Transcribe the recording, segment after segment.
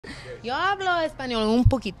Yo hablo español un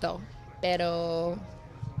poquito, pero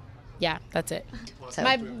yeah, that's it. So-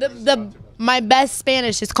 My best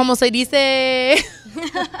Spanish is como se dice.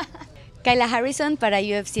 Kayla Harrison para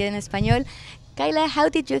UFC en español. Kayla, how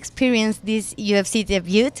did you experience this UFC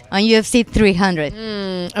debut on UFC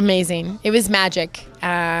 300? Amazing. It was magic.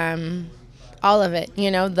 All of it. You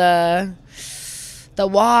know, the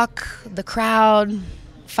walk, the crowd,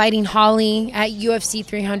 fighting Holly at UFC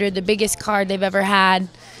 300, the biggest card they've ever had.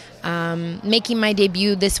 Making my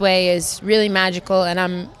debut this way is really magical, and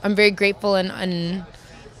I'm very grateful and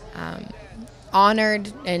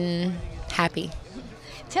honored and happy.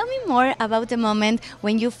 Tell me more about the moment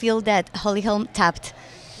when you feel that Holly Holm tapped.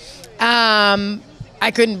 I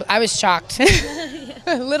was shocked.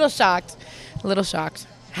 A little shocked.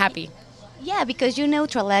 Happy. Yeah, because you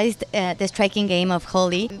neutralized the striking game of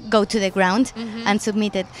Holly, go to the ground and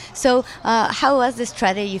submit it. So how was the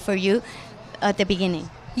strategy for you at the beginning?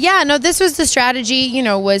 Yeah, no, this was the strategy,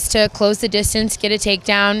 was to close the distance, get a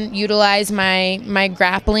takedown, utilize my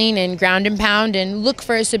grappling and ground and pound, and look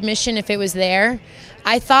for a submission if it was there.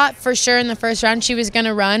 I thought for sure in the first round she was going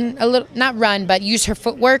to run a little, not run, but use her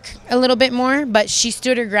footwork a little bit more, but she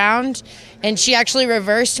stood her ground, and she actually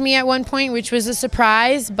reversed me at one point, which was a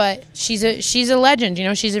surprise, but she's a legend,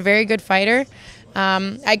 she's a very good fighter.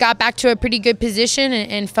 I got back to a pretty good position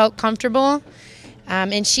and felt comfortable.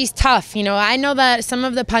 And she's tough. I know that some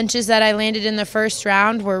of the punches that I landed in the first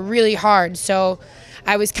round were really hard. So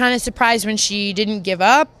I was kind of surprised when she didn't give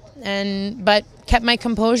up, but kept my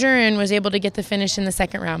composure and was able to get the finish in the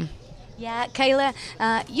second round. Yeah, Kayla,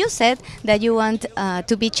 you said that you want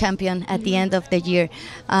to be champion at the end of the year.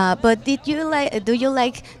 But do you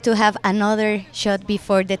like to have another shot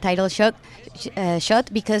before the title shot?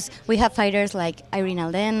 Because we have fighters like Irene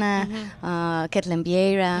Aldana, Ketlen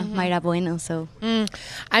Vieira, Mayra Bueno. So,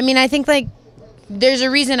 I think there's a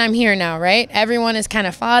reason I'm here now, right? Everyone has kind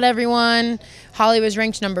of fought everyone. Holly was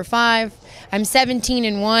ranked number 5. I'm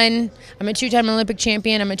 17-1. I'm a 2-time Olympic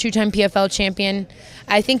champion. I'm a 2-time PFL champion.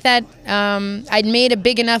 I think that I'd made a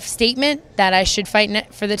big enough statement that I should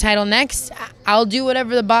fight for the title next. I'll do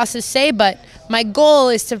whatever the bosses say, but my goal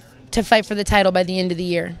is to fight for the title by the end of the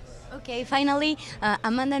year. Okay, finally,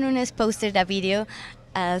 Amanda Nunes posted a video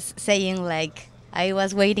as saying I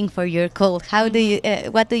was waiting for your call. What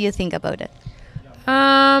do you think about it?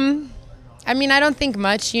 I don't think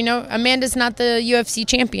much. Amanda's not the UFC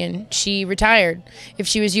champion. She retired. If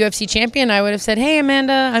she was UFC champion, I would have said, hey,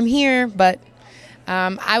 Amanda, I'm here. But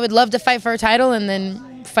I would love to fight for a title and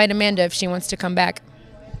then fight Amanda if she wants to come back.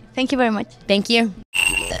 Thank you very much. Thank you.